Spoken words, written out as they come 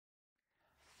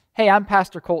Hey, I'm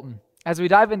Pastor Colton. As we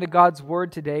dive into God's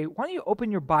Word today, why don't you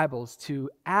open your Bibles to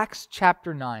Acts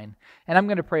chapter 9, and I'm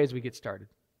going to pray as we get started.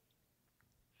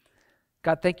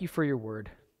 God, thank you for your Word.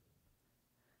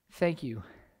 Thank you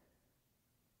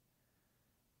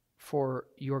for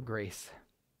your grace.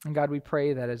 And God, we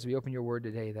pray that as we open your Word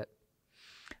today,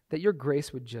 that your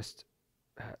grace would just,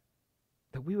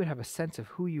 that we would have a sense of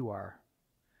who you are,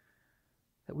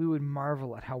 that we would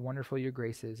marvel at how wonderful your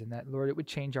grace is, and that, Lord, it would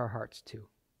change our hearts too.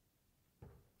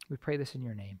 We pray this in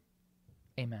your name.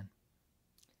 Amen.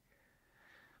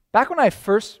 Back when I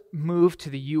first moved to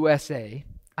the USA,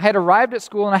 I had arrived at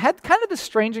school and I had kind of this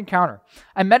strange encounter.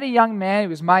 I met a young man who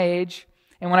was my age,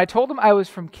 and when I told him I was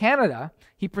from Canada,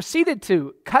 he proceeded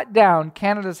to cut down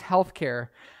Canada's healthcare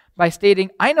by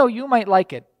stating, "I know you might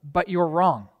like it, but you're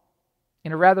wrong,"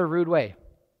 in a rather rude way.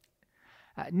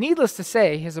 Needless to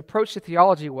say, his approach to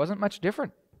theology wasn't much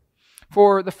different.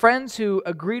 For the friends who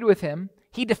agreed with him,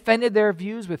 he defended their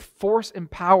views with force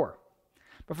and power.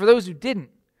 But for those who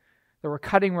didn't, there were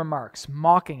cutting remarks,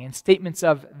 mocking, and statements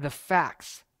of the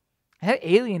facts. And that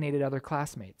alienated other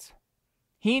classmates.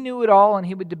 He knew it all, and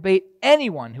he would debate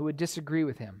anyone who would disagree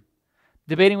with him.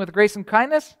 Debating with grace and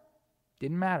kindness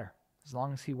didn't matter, as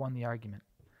long as he won the argument.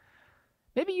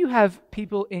 Maybe you have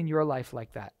people in your life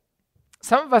like that.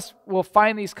 Some of us will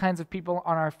find these kinds of people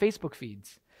on our Facebook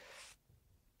feeds.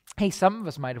 Hey, some of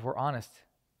us might, if we're honest,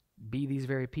 be these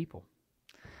very people.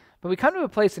 But we come to a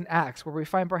place in Acts where we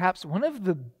find perhaps one of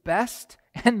the best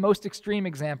and most extreme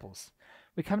examples.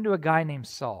 We come to a guy named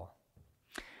Saul.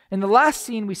 In the last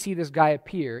scene we see this guy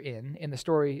appear in the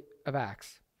story of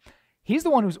Acts, he's the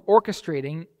one who's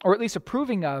orchestrating, or at least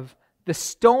approving of, the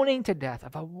stoning to death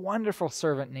of a wonderful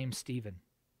servant named Stephen.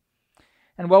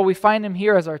 And while we find him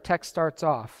here as our text starts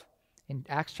off, in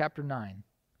Acts chapter 9,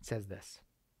 it says this: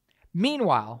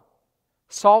 "Meanwhile,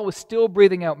 Saul was still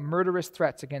breathing out murderous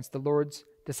threats against the Lord's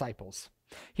disciples.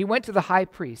 He went to the high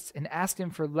priest and asked him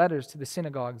for letters to the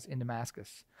synagogues in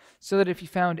Damascus, so that if he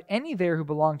found any there who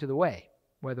belonged to the way,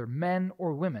 whether men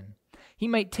or women, he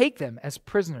might take them as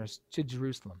prisoners to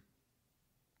Jerusalem."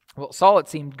 Well, Saul, it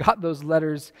seemed, got those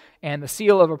letters and the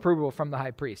seal of approval from the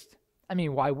high priest. I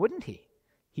mean, why wouldn't he?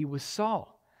 He was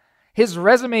Saul. His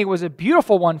resume was a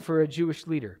beautiful one for a Jewish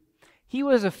leader. He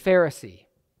was a Pharisee,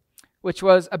 which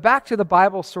was a back to the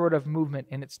Bible sort of movement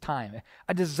in its time,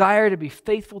 a desire to be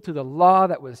faithful to the law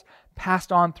that was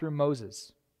passed on through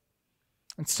Moses.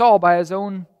 And Saul, by his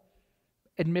own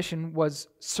admission, was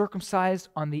circumcised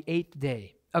on the 8th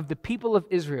day, of the people of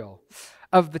Israel,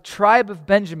 of the tribe of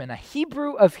Benjamin, a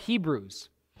Hebrew of Hebrews.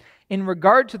 In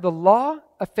regard to the law,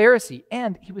 a Pharisee,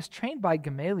 and he was trained by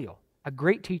Gamaliel, a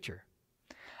great teacher.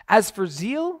 As for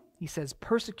zeal, he says,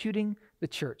 persecuting the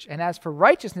church, and as for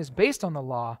righteousness based on the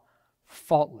law,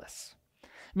 faultless. I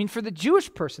mean, for the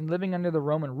Jewish person living under the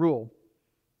Roman rule,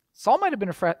 Saul might have been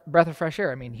a breath of fresh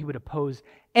air. I mean, he would oppose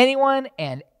anyone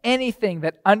and anything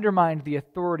that undermined the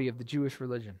authority of the Jewish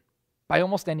religion by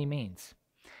almost any means.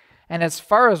 And as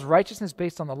far as righteousness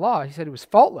based on the law, he said it was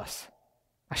faultless,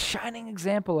 a shining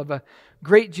example of a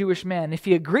great Jewish man. If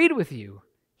he agreed with you,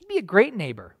 he'd be a great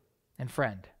neighbor and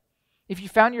friend. If you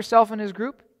found yourself in his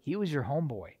group, he was your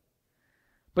homeboy.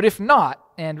 But if not,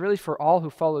 and really for all who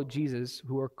followed Jesus,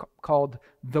 who are called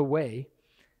the Way,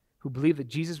 who believed that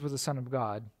Jesus was the Son of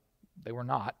God, they were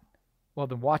not, well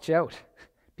then watch out,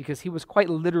 because he was quite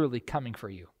literally coming for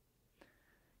you.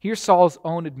 Here's Saul's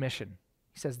own admission.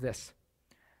 He says this: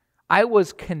 "I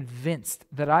was convinced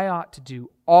that I ought to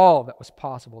do all that was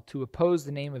possible to oppose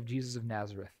the name of Jesus of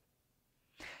Nazareth.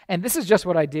 And this is just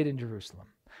what I did in Jerusalem.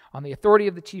 On the authority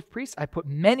of the chief priests, I put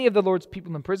many of the Lord's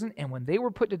people in prison, and when they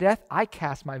were put to death, I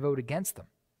cast my vote against them.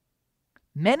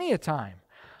 Many a time,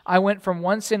 I went from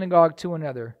one synagogue to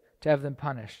another to have them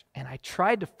punished, and I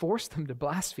tried to force them to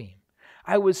blaspheme.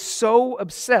 I was so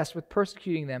obsessed with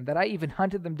persecuting them that I even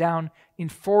hunted them down in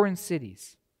foreign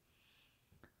cities."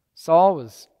 Saul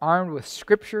was armed with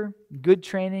scripture, good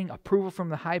training, approval from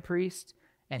the high priest,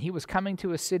 and he was coming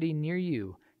to a city near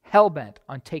you, hell-bent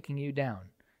on taking you down.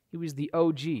 He was the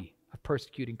OG of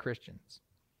persecuting Christians.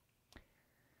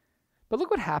 But look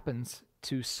what happens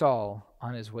to Saul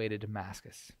on his way to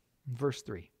Damascus. In verse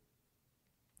 3.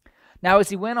 "Now as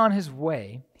he went on his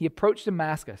way, he approached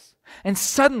Damascus, and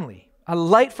suddenly a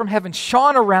light from heaven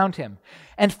shone around him,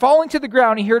 and falling to the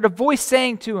ground, he heard a voice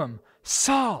saying to him,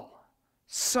 'Saul,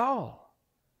 Saul,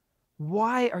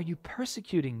 why are you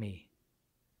persecuting me?'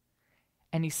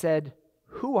 And he said,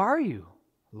 'Who are you,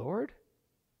 Lord?'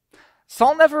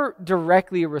 Saul never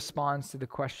directly responds to the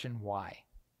question why.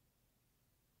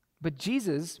 But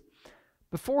Jesus,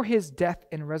 before his death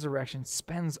and resurrection,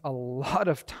 spends a lot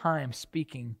of time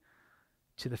speaking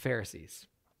to the Pharisees.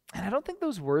 And I don't think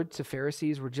those words to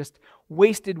Pharisees were just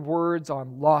wasted words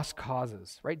on lost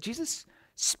causes, right? Jesus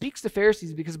speaks to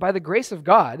Pharisees because by the grace of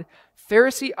God,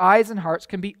 Pharisee eyes and hearts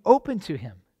can be open to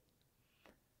him.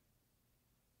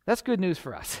 That's good news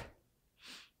for us.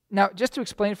 Now, just to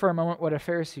explain for a moment what a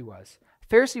Pharisee was.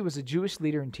 A Pharisee was a Jewish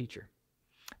leader and teacher.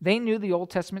 They knew the Old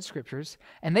Testament scriptures,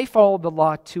 and they followed the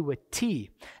law to a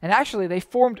T. And actually, they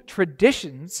formed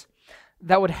traditions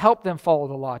that would help them follow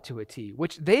the law to a T,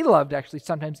 which they loved actually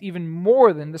sometimes even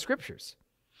more than the scriptures.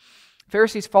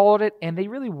 Pharisees followed it, and they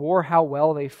really wore how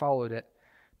well they followed it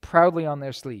proudly on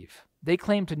their sleeve. They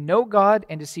claimed to know God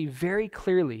and to see very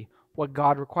clearly what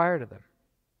God required of them.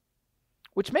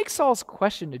 Which makes Saul's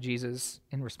question to Jesus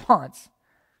in response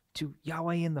to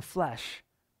Yahweh in the flesh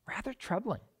rather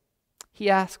troubling. He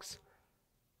asks,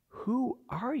 "Who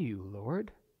are you,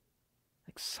 Lord?"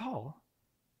 Like, Saul,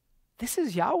 this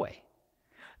is Yahweh.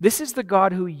 This is the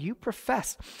God who you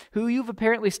profess, who you've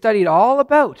apparently studied all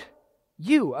about.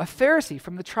 You, a Pharisee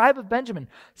from the tribe of Benjamin,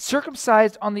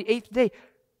 circumcised on the 8th day.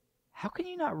 How can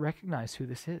you not recognize who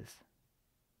this is?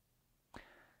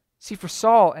 See, for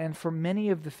Saul and for many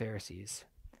of the Pharisees,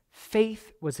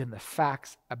 faith was in the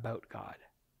facts about God,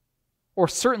 or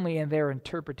certainly in their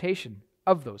interpretation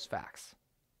of those facts.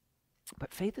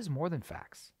 But faith is more than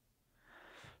facts.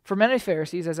 For many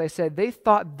Pharisees, as I said, they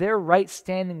thought their right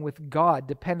standing with God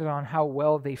depended on how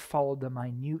well they followed the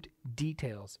minute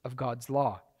details of God's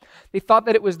law. They thought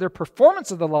that it was their performance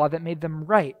of the law that made them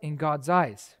right in God's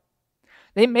eyes.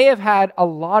 They may have had a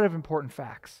lot of important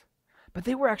facts, but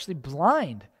they were actually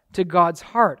blind to God's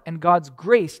heart and God's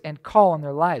grace and call on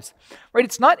their lives. Right?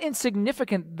 It's not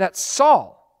insignificant that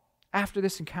Saul, after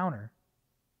this encounter,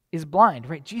 is blind.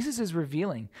 Right? Jesus is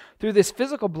revealing through this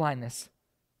physical blindness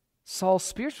Saul's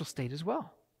spiritual state as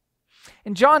well.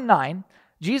 In John 9,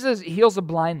 Jesus heals a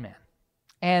blind man.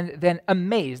 And then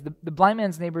amazed, the blind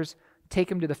man's neighbors take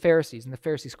him to the Pharisees, and the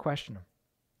Pharisees question him.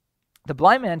 The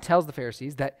blind man tells the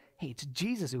Pharisees that, hey, it's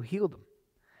Jesus who healed him.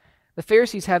 The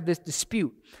Pharisees have this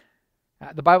dispute.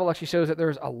 The Bible actually shows that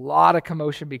there's a lot of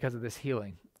commotion because of this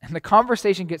healing. And the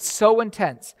conversation gets so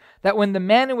intense that when the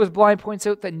man who was blind points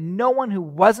out that no one who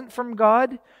wasn't from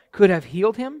God could have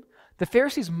healed him, the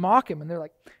Pharisees mock him, and they're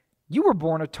like, "You were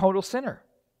born a total sinner.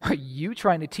 Are you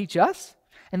trying to teach us?"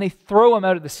 And they throw him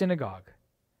out of the synagogue.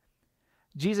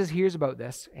 Jesus hears about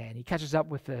this, and he catches up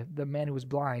with the man who was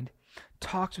blind,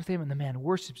 talks with him, and the man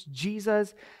worships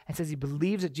Jesus and says he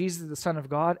believes that Jesus is the Son of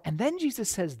God. And then Jesus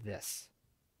says this,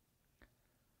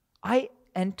 "I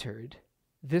entered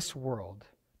this world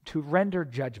to render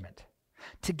judgment,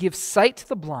 to give sight to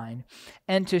the blind,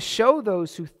 and to show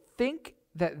those who think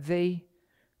that they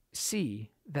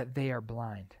see that they are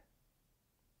blind."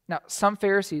 Now, some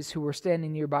Pharisees who were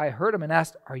standing nearby heard him and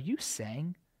asked, "Are you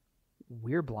saying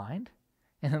we're blind?"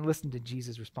 And then listen to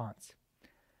Jesus' response.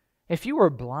 "If you were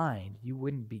blind, you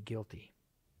wouldn't be guilty.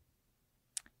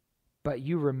 But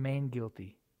you remain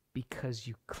guilty because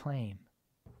you claim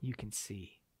you can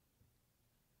see."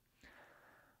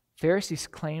 Pharisees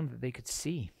claimed that they could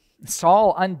see.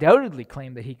 Saul undoubtedly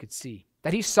claimed that he could see,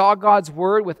 that he saw God's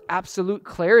word with absolute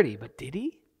clarity. But did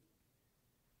he?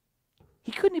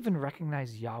 He couldn't even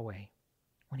recognize Yahweh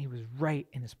when he was right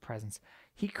in his presence.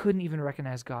 He couldn't even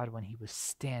recognize God when he was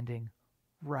standing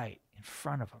right in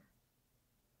front of him.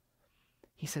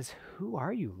 He says, "Who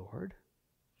are you, Lord?"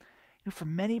 For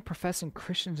many professing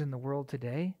Christians in the world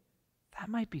today, that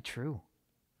might be true.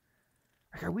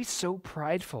 Are we so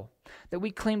prideful that we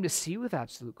claim to see with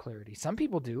absolute clarity? Some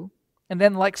people do. And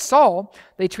then, like Saul,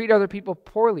 they treat other people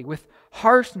poorly with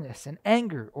harshness and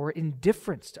anger or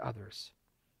indifference to others.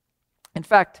 In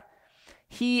fact,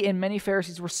 he and many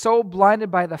Pharisees were so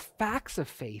blinded by the facts of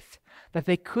faith that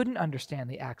they couldn't understand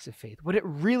the acts of faith, what it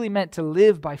really meant to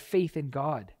live by faith in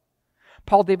God.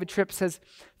 Paul David Tripp says,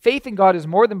 faith in God is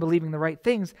more than believing the right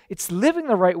things. It's living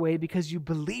the right way because you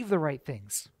believe the right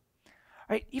things.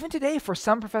 Right? Even today, for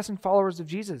some professing followers of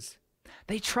Jesus,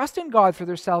 they trust in God for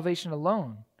their salvation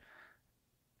alone,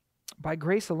 by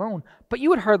grace alone, but you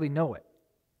would hardly know it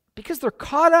because they're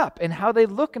caught up in how they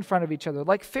look in front of each other,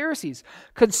 like Pharisees,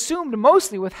 consumed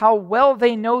mostly with how well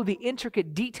they know the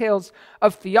intricate details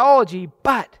of theology,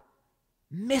 but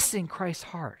missing Christ's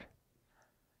heart,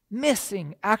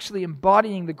 missing actually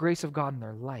embodying the grace of God in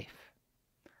their life.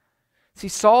 See,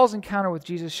 Saul's encounter with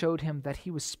Jesus showed him that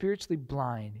he was spiritually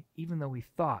blind, even though he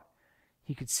thought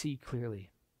he could see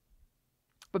clearly.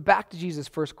 But back to Jesus'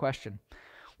 first question.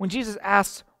 When Jesus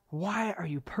asks, "Why are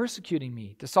you persecuting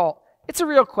me?" to Saul, it's a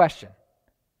real question.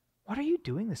 What are you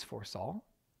doing this for, Saul?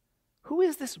 Who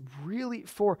is this really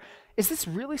for? Is this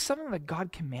really something that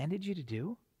God commanded you to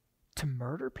do? To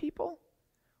murder people?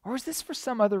 Or is this for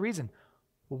some other reason?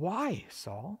 Why,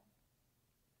 Saul?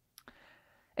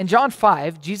 In John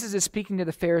 5, Jesus is speaking to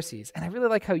the Pharisees, and I really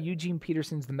like how Eugene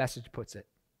Peterson's The Message puts it.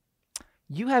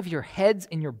 You have your heads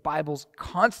in your Bibles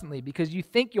constantly because you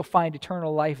think you'll find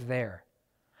eternal life there.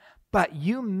 But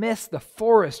you miss the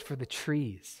forest for the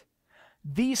trees.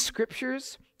 These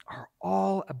scriptures are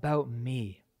all about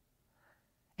me.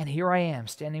 And here I am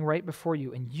standing right before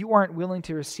you, and you aren't willing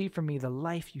to receive from me the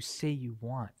life you say you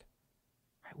want.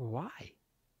 Right? Why?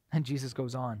 And Jesus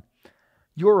goes on.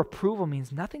 Your approval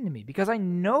means nothing to me because I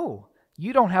know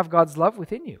you don't have God's love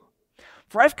within you.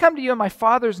 For I've come to you in my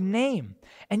Father's name,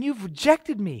 and you've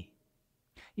rejected me.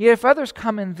 Yet if others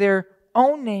come in their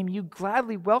own name, you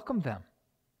gladly welcome them.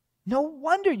 No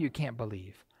wonder you can't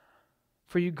believe.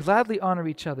 For you gladly honor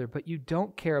each other, but you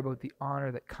don't care about the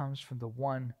honor that comes from the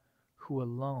one who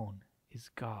alone is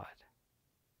God.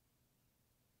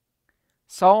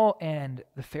 Saul and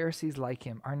the Pharisees like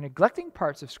him are neglecting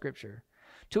parts of Scripture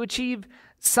to achieve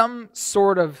some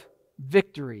sort of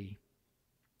victory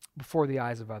before the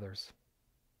eyes of others.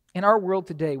 In our world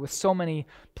today, with so many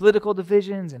political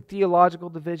divisions and theological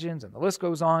divisions, and the list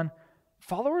goes on,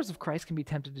 followers of Christ can be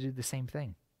tempted to do the same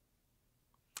thing.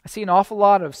 I see an awful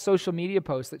lot of social media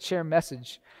posts that share a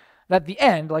message that at the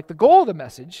end, like the goal of the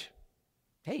message,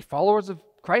 hey, followers of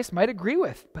Christ might agree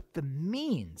with, but the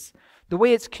means, the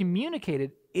way it's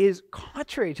communicated, is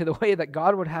contrary to the way that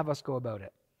God would have us go about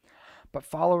it. But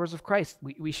followers of Christ,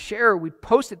 we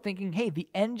post it thinking, hey, the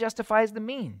end justifies the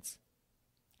means.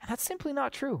 And that's simply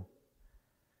not true.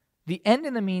 The end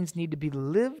and the means need to be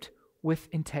lived with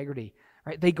integrity.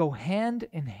 Right? They go hand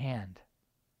in hand.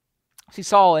 See,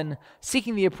 Saul, in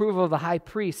seeking the approval of the high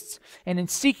priests and in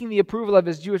seeking the approval of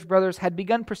his Jewish brothers, had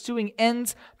begun pursuing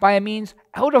ends by a means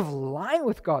out of line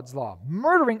with God's law,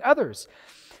 murdering others.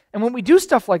 And when we do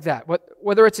stuff like that,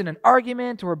 whether it's in an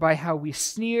argument or by how we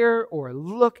sneer or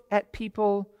look at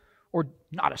people or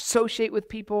not associate with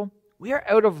people, we are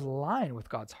out of line with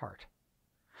God's heart.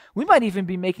 We might even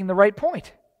be making the right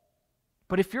point.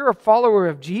 But if you're a follower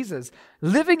of Jesus,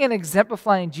 living and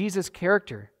exemplifying Jesus'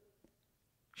 character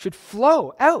should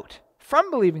flow out from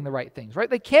believing the right things, right?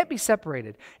 They can't be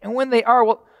separated. And when they are,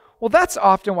 well, that's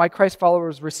often why Christ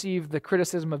followers receive the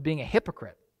criticism of being a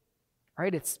hypocrite,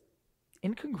 right? It's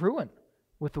incongruent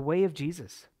with the way of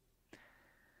Jesus.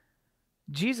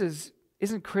 Jesus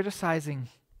isn't criticizing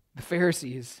the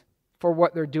Pharisees for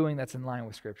what they're doing that's in line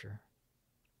with Scripture.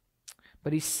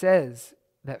 But he says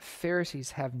that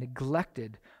Pharisees have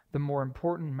neglected the more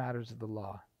important matters of the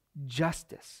law: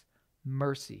 justice,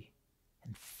 mercy,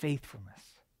 and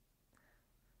faithfulness.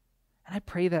 And I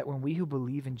pray that when we who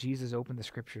believe in Jesus open the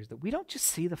Scriptures, that we don't just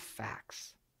see the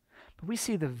facts, but we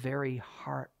see the very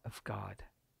heart of God.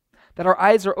 That our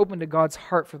eyes are open to God's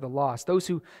heart for the lost, those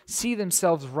who see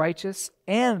themselves righteous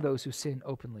and those who sin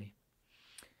openly.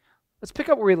 Let's pick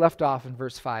up where we left off in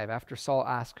verse 5 after Saul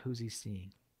asked who's he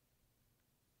seeing.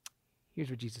 Here's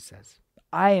what Jesus says.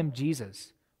 I am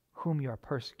Jesus, whom you are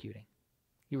persecuting.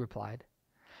 He replied,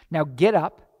 now get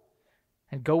up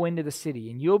and go into the city,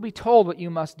 and you'll be told what you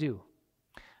must do.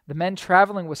 The men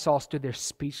traveling with Saul stood there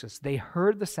speechless. They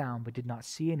heard the sound but did not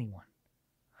see anyone.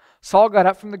 Saul got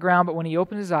up from the ground, but when he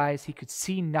opened his eyes, he could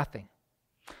see nothing.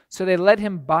 So they led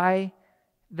him by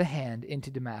the hand into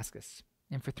Damascus.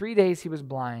 And for 3 days he was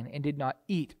blind and did not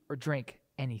eat or drink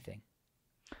anything.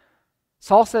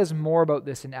 Saul says more about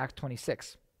this in Acts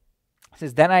 26. He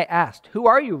says, then I asked, who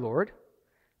are you, Lord?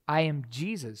 I am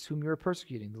Jesus, whom you are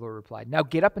persecuting, the Lord replied. Now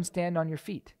get up and stand on your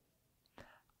feet.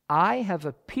 I have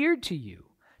appeared to you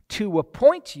to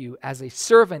appoint you as a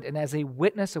servant and as a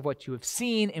witness of what you have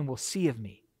seen and will see of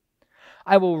me.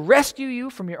 I will rescue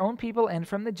you from your own people and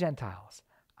from the Gentiles.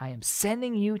 I am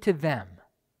sending you to them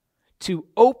to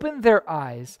open their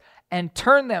eyes and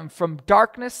turn them from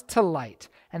darkness to light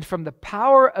and from the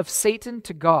power of Satan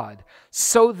to God,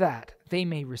 so that they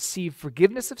may receive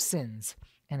forgiveness of sins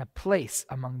and a place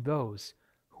among those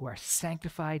who are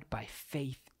sanctified by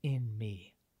faith in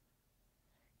me.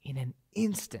 In an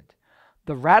instant,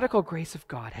 the radical grace of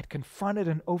God had confronted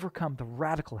and overcome the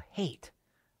radical hate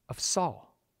of Saul.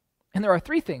 And there are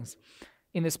 3 things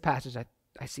in this passage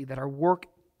I see that are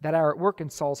at work in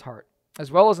Saul's heart,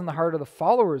 as well as in the heart of the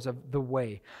followers of the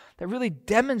way, that really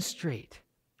demonstrate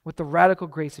what the radical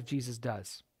grace of Jesus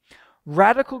does.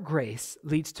 Radical grace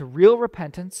leads to real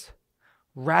repentance,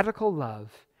 radical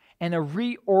love, and a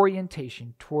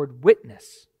reorientation toward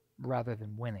witness rather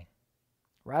than winning.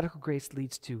 Radical grace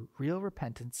leads to real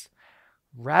repentance,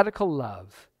 radical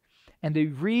love, and a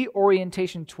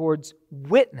reorientation towards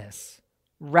witness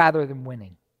rather than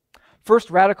winning.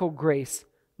 First, radical grace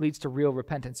leads to real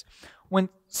repentance. When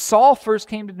Saul first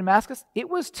came to Damascus, it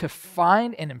was to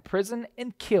find and imprison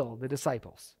and kill the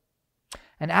disciples.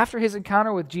 And after his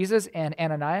encounter with Jesus and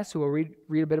Ananias, who we'll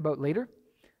read a bit about later,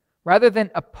 rather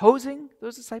than opposing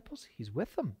those disciples, he's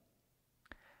with them.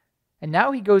 And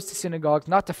now he goes to synagogues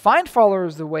not to find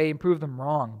followers of the way and prove them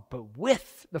wrong, but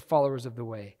with the followers of the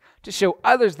way, to show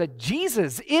others that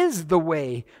Jesus is the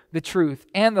way, the truth,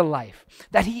 and the life,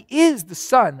 that he is the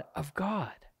Son of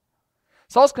God.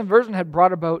 Saul's conversion had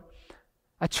brought about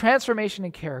a transformation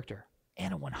in character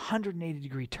and a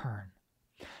 180-degree turn.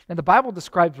 Now, the Bible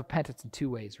describes repentance in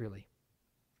two ways, really.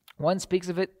 One speaks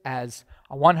of it as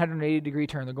a 180-degree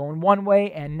turn. They're going one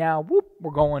way, and now,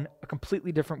 we're going a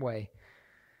completely different way.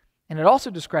 And it also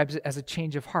describes it as a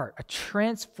change of heart, a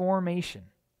transformation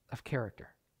of character.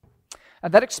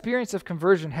 And that experience of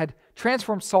conversion had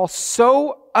transformed Saul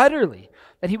so utterly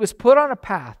that he was put on a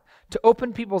path to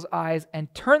open people's eyes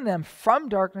and turn them from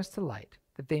darkness to light,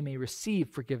 that they may receive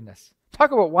forgiveness.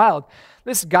 Talk about wild.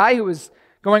 This guy who was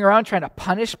going around trying to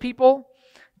punish people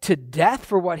to death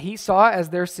for what he saw as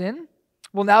their sin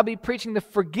will now be preaching the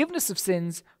forgiveness of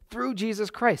sins through Jesus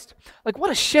Christ. Like, what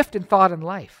a shift in thought and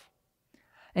life.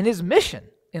 And his mission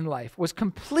in life was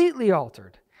completely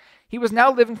altered. He was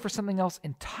now living for something else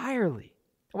entirely.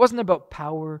 It wasn't about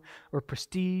power or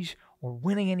prestige or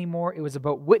winning anymore. It was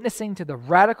about witnessing to the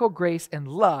radical grace and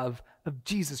love of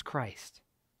Jesus Christ.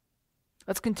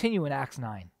 Let's continue in Acts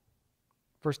 9,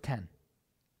 verse 10.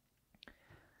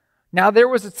 Now there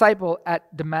was a disciple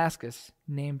at Damascus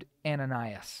named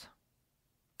Ananias.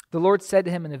 The Lord said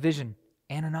to him in a vision,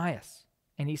 Ananias.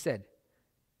 And he said,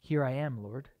 Here I am,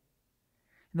 Lord.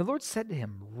 And the Lord said to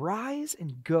him, Rise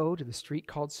and go to the street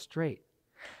called Straight.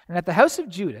 And at the house of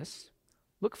Judas,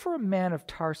 look for a man of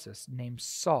Tarsus named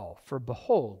Saul, for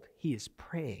behold, he is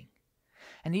praying.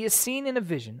 And he has seen in a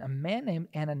vision a man named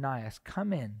Ananias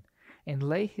come in and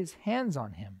lay his hands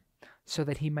on him so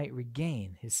that he might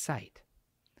regain his sight.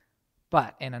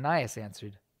 But Ananias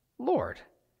answered, Lord,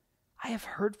 I have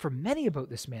heard from many about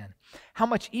this man, how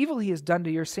much evil he has done to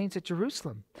your saints at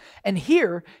Jerusalem. And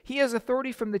here he has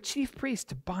authority from the chief priest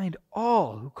to bind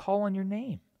all who call on your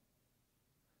name.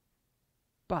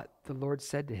 But the Lord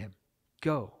said to him,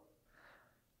 Go,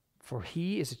 for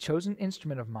he is a chosen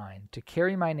instrument of mine to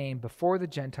carry my name before the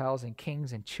Gentiles and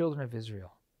kings and children of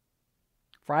Israel.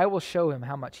 For I will show him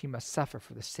how much he must suffer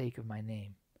for the sake of my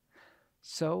name.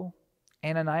 So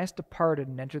Ananias departed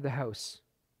and entered the house.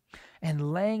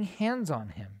 And laying hands on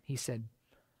him, he said,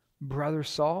 Brother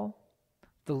Saul,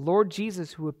 the Lord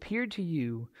Jesus, who appeared to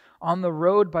you on the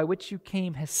road by which you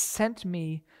came, has sent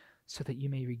me so that you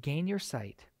may regain your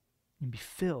sight and be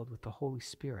filled with the Holy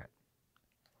Spirit.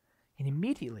 And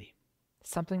immediately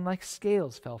something like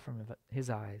scales fell from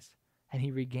his eyes, and he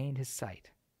regained his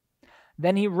sight.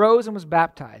 Then he rose and was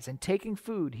baptized, and taking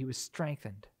food, he was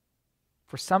strengthened.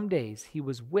 For some days he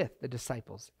was with the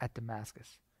disciples at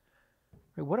Damascus.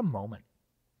 What a moment.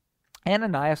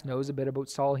 Ananias knows a bit about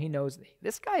Saul. He knows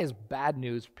this guy is bad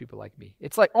news for people like me.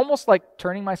 It's like almost like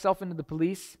turning myself into the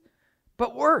police,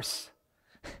 but worse.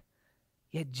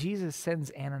 Yet Jesus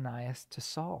sends Ananias to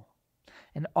Saul.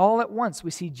 And all at once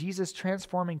we see Jesus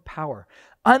transforming power,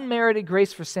 unmerited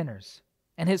grace for sinners,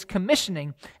 and his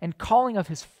commissioning and calling of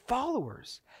his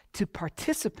followers to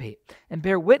participate and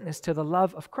bear witness to the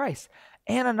love of Christ.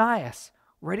 Ananias,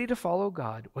 ready to follow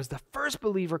God, was the first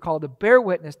believer called to bear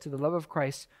witness to the love of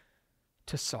Christ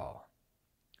to Saul,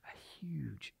 a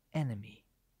huge enemy.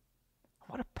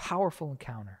 What a powerful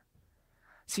encounter.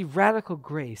 See, radical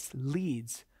grace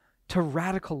leads to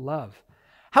radical love.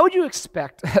 How would you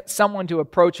expect someone to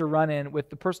approach a run-in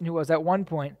with the person who was at one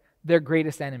point their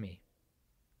greatest enemy?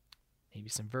 Maybe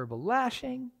some verbal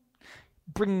lashing,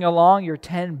 bringing along your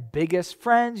 10 biggest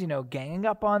friends, ganging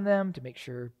up on them to make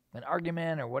sure an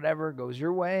argument or whatever goes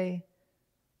your way.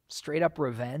 Straight up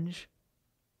revenge.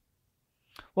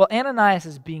 Well, Ananias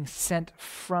is being sent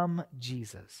from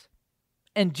Jesus.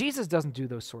 And Jesus doesn't do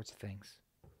those sorts of things.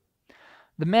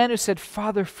 The man who said,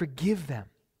 Father, forgive them.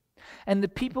 And the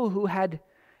people who had,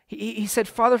 he said,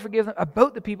 Father, forgive them,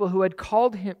 about the people who had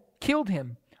killed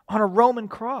him on a Roman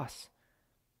cross.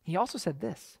 He also said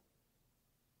this,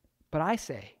 but I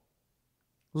say,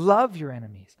 love your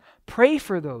enemies. Pray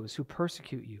for those who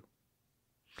persecute you.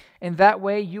 In that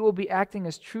way, you will be acting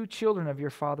as true children of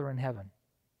your Father in heaven.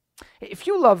 If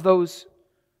you love those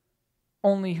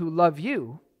only who love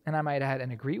you, and I might add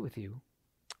and agree with you,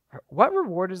 what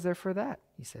reward is there for that,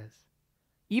 he says.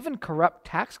 Even corrupt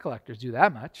tax collectors do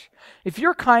that much. If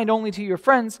you're kind only to your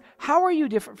friends, how are you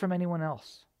different from anyone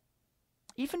else?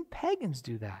 Even pagans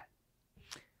do that.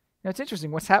 It's interesting.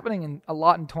 What's happening a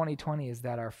lot in 2020 is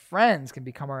that our friends can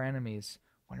become our enemies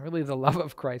when really the love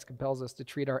of Christ compels us to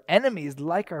treat our enemies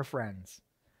like our friends.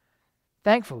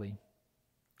 Thankfully,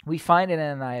 we find in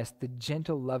Ananias the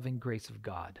gentle, loving grace of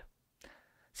God.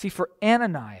 See, for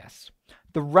Ananias,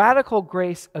 the radical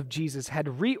grace of Jesus had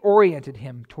reoriented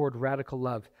him toward radical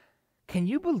love. Can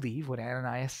you believe what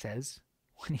Ananias says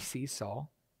when he sees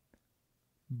Saul?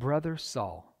 Brother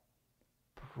Saul.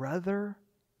 Brother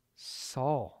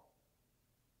Saul.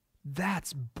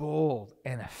 That's bold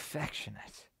and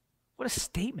affectionate. What a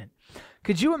statement.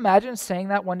 Could you imagine saying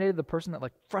that one day to the person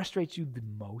that frustrates you the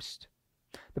most?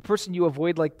 The person you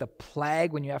avoid like the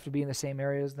plague when you have to be in the same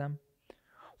area as them?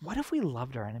 What if we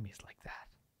loved our enemies like that?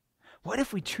 What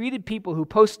if we treated people who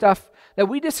post stuff that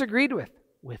we disagreed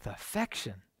with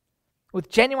affection, with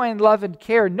genuine love and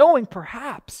care, knowing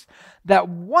perhaps that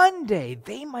one day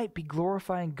they might be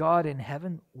glorifying God in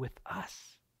heaven with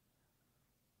us?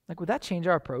 Would that change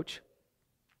our approach?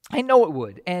 I know it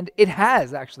would, and it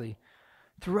has actually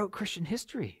throughout Christian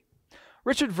history.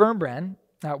 Richard Wurmbrand,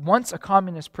 once a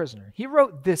communist prisoner, he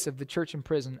wrote this of the church in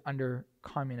prison under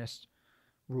communist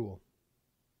rule.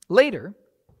 Later,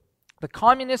 the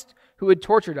communists who had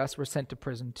tortured us were sent to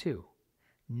prison too.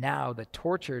 Now the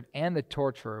tortured and the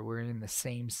torturer were in the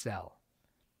same cell.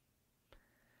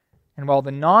 And while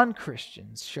the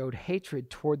non-Christians showed hatred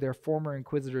toward their former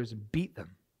inquisitors and beat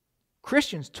them,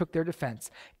 Christians took their defense,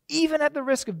 even at the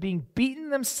risk of being beaten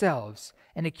themselves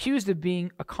and accused of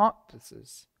being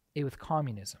accomplices with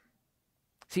communism.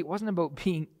 See, it wasn't about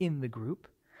being in the group,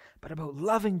 but about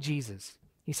loving Jesus.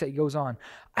 He goes on,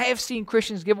 I have seen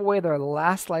Christians give away their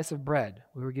last slice of bread.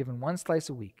 We were given one slice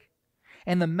a week.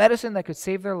 And the medicine that could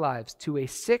save their lives to a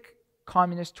sick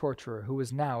communist torturer who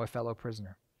is now a fellow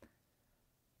prisoner.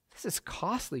 This is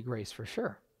costly grace for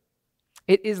sure.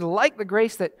 It is like the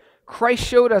grace that Christ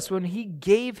showed us when he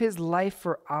gave his life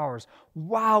for ours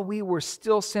while we were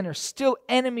still sinners, still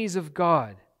enemies of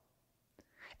God.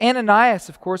 Ananias,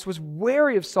 of course, was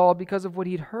wary of Saul because of what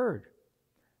he'd heard.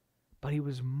 But he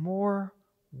was more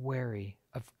wary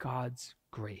of God's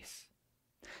grace.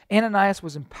 Ananias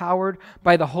was empowered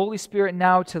by the Holy Spirit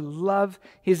now to love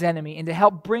his enemy and to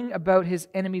help bring about his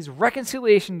enemy's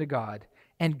reconciliation to God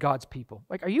and God's people.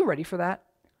 Are you ready for that?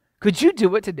 Could you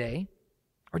do it today?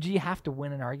 Or do you have to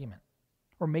win an argument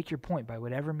or make your point by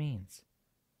whatever means?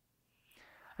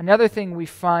 Another thing we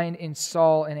find in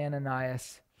Saul and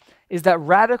Ananias is that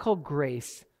radical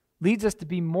grace leads us to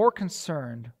be more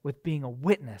concerned with being a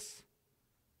witness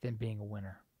than being a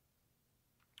winner.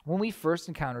 When we first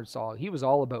encountered Saul, he was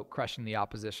all about crushing the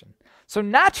opposition. So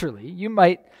naturally, you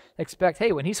might expect,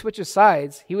 hey, when he switches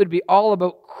sides, he would be all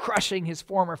about crushing his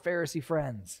former Pharisee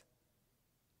friends.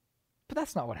 But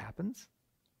that's not what happens.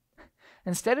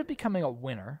 Instead of becoming a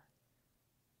winner,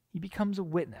 he becomes a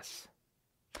witness.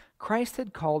 Christ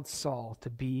had called Saul to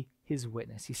be his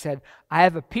witness. He said, I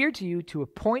have appeared to you to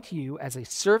appoint you as a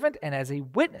servant and as a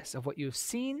witness of what you have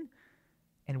seen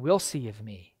and will see of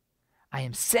me. I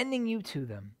am sending you to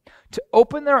them to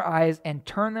open their eyes and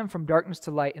turn them from darkness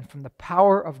to light and from the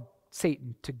power of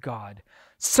Satan to God,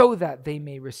 so that they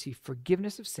may receive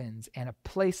forgiveness of sins and a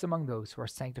place among those who are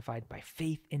sanctified by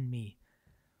faith in me.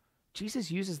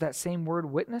 Jesus uses that same word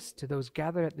witness to those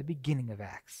gathered at the beginning of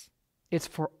Acts. It's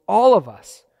for all of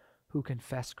us who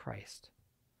confess Christ.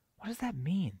 What does that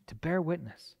mean, to bear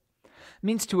witness? It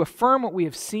means to affirm what we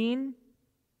have seen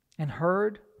and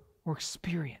heard or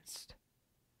experienced.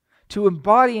 To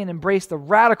embody and embrace the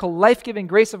radical, life-giving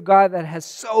grace of God that has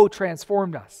so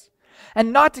transformed us.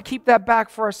 And not to keep that back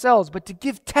for ourselves, but to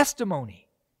give testimony.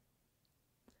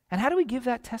 And how do we give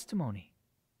that testimony?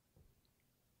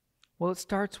 Well, it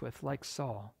starts with, like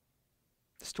Saul,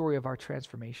 the story of our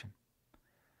transformation.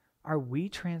 Are we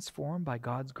transformed by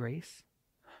God's grace?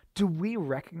 Do we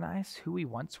recognize who we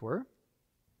once were?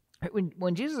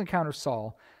 When Jesus encounters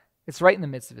Saul, it's right in the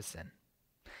midst of his sin.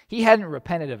 He hadn't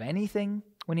repented of anything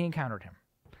when he encountered him.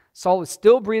 Saul was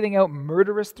still breathing out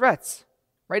murderous threats,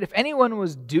 right? If anyone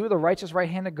was due the righteous right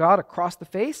hand of God across the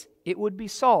face, it would be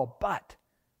Saul. But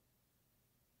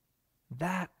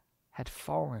that had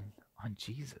fallen on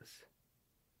Jesus.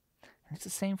 And it's the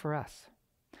same for us.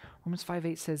 Romans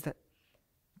 5:8 says that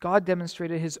God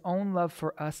demonstrated his own love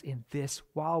for us in this: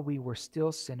 while we were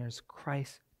still sinners,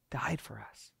 Christ died for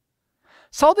us.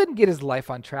 Saul didn't get his life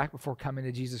on track before coming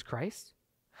to Jesus Christ.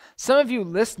 Some of you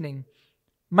listening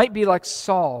might be like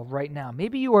Saul right now.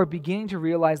 Maybe you are beginning to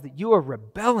realize that you are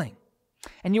rebelling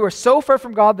and you are so far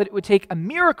from God that it would take a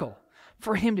miracle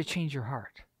for him to change your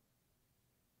heart.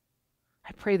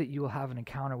 I pray that you will have an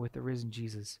encounter with the risen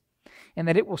Jesus and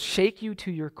that it will shake you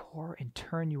to your core and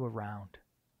turn you around.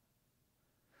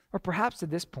 Or perhaps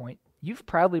at this point, you've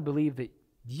proudly believed that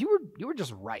you were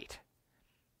just right.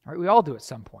 Right? We all do at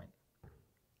some point.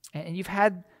 And you've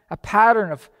had a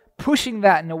pattern of pushing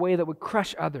that in a way that would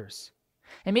crush others.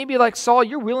 And maybe like Saul,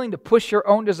 you're willing to push your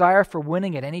own desire for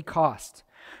winning at any cost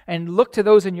and look to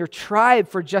those in your tribe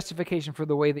for justification for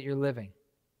the way that you're living.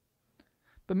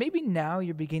 But maybe now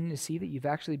you're beginning to see that you've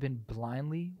actually been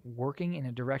blindly working in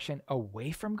a direction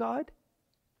away from God.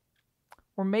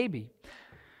 Or maybe,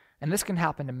 and this can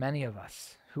happen to many of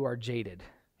us who are jaded,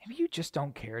 maybe you just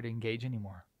don't care to engage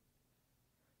anymore.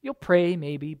 You'll pray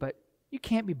maybe, but you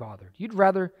can't be bothered. You'd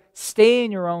rather stay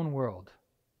in your own world.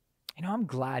 I'm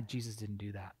glad Jesus didn't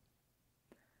do that.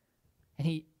 And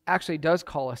he actually does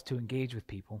call us to engage with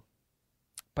people,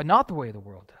 but not the way the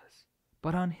world does,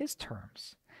 but on his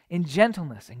terms, in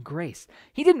gentleness and grace.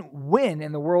 He didn't win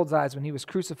in the world's eyes when he was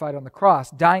crucified on the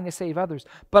cross, dying to save others,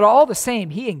 but all the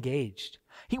same, he engaged.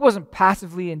 He wasn't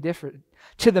passively indifferent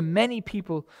to the many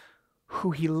people who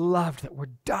he loved that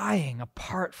were dying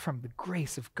apart from the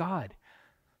grace of God.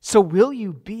 So will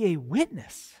you be a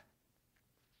witness?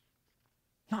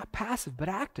 Not passive, but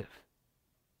active.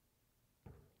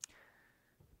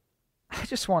 I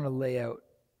just want to lay out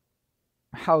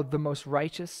how the most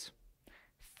righteous,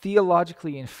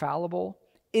 theologically infallible,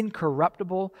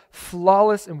 incorruptible,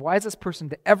 flawless, and wisest person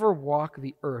to ever walk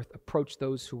the earth approached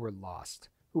those who were lost,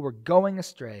 who were going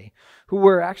astray, who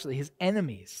were actually his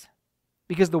enemies.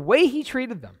 Because the way he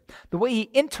treated them, the way he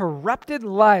interrupted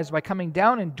lives by coming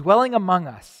down and dwelling among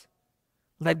us,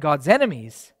 led God's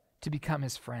enemies to become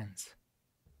his friends.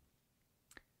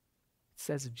 It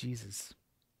says of Jesus,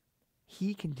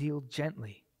 he can deal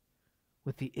gently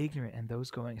with the ignorant and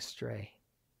those going astray.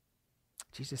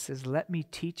 Jesus says, let me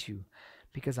teach you,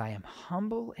 because I am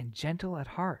humble and gentle at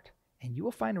heart, and you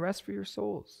will find rest for your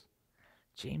souls.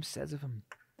 James says of him,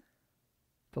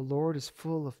 the Lord is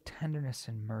full of tenderness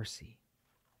and mercy.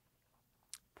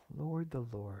 The Lord,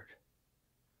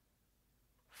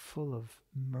 full of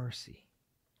mercy,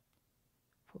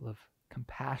 full of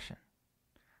compassion,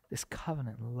 this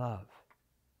covenant love.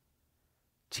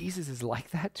 Jesus is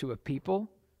like that to a people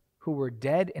who were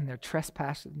dead in their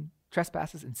trespasses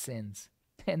and sins.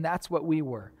 And that's what we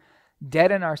were,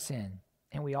 dead in our sin.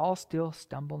 And we all still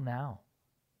stumble now.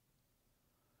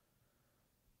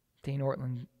 Dane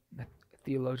Ortland, the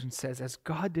theologian, says, as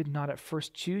God did not at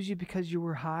first choose you because you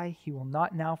were high, he will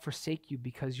not now forsake you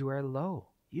because you are low.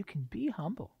 You can be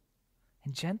humble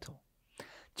and gentle.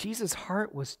 Jesus'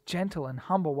 heart was gentle and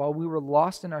humble while we were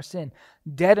lost in our sin,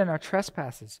 dead in our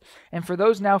trespasses. And for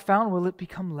those now found, will it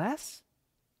become less?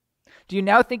 Do you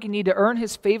now think you need to earn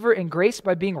his favor and grace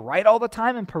by being right all the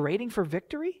time and parading for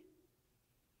victory?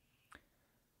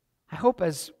 I hope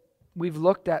as we've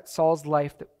looked at Saul's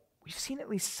life that we've seen at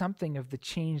least something of the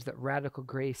change that radical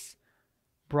grace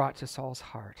brought to Saul's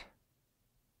heart.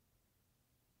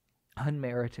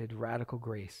 Unmerited radical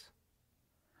grace.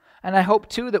 And I hope,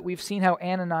 too, that we've seen how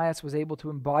Ananias was able to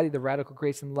embody the radical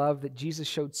grace and love that Jesus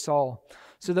showed Saul,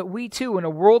 so that we, too, in a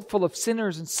world full of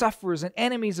sinners and sufferers and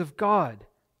enemies of God,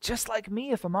 just like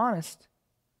me, if I'm honest,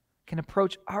 can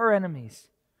approach our enemies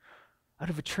out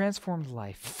of a transformed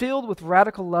life, filled with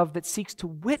radical love that seeks to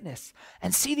witness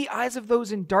and see the eyes of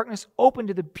those in darkness open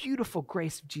to the beautiful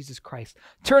grace of Jesus Christ,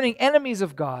 turning enemies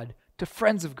of God to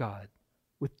friends of God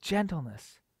with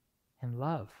gentleness and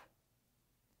love.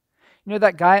 You know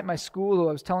that guy at my school who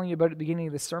I was telling you about at the beginning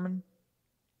of this sermon?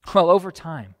 Well, over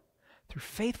time, through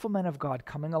faithful men of God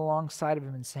coming alongside of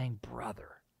him and saying, brother,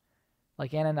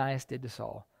 like Ananias did to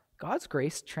Saul, God's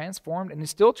grace transformed and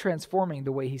is still transforming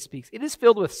the way he speaks. It is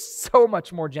filled with so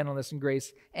much more gentleness and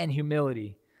grace and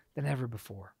humility than ever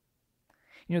before.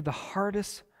 You know, the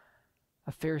hardest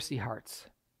of Pharisee hearts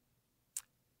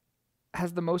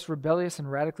has the most rebellious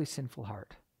and radically sinful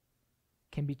heart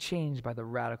can be changed by the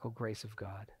radical grace of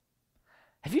God.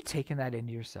 Have you taken that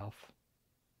into yourself?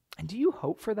 And do you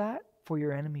hope for that for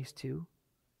your enemies too?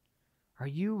 Are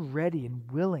you ready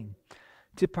and willing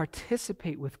to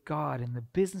participate with God in the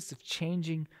business of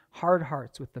changing hard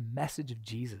hearts with the message of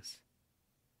Jesus?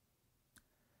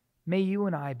 May you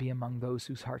and I be among those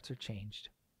whose hearts are changed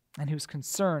and whose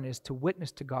concern is to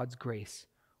witness to God's grace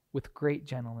with great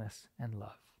gentleness and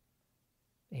love.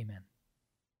 Amen.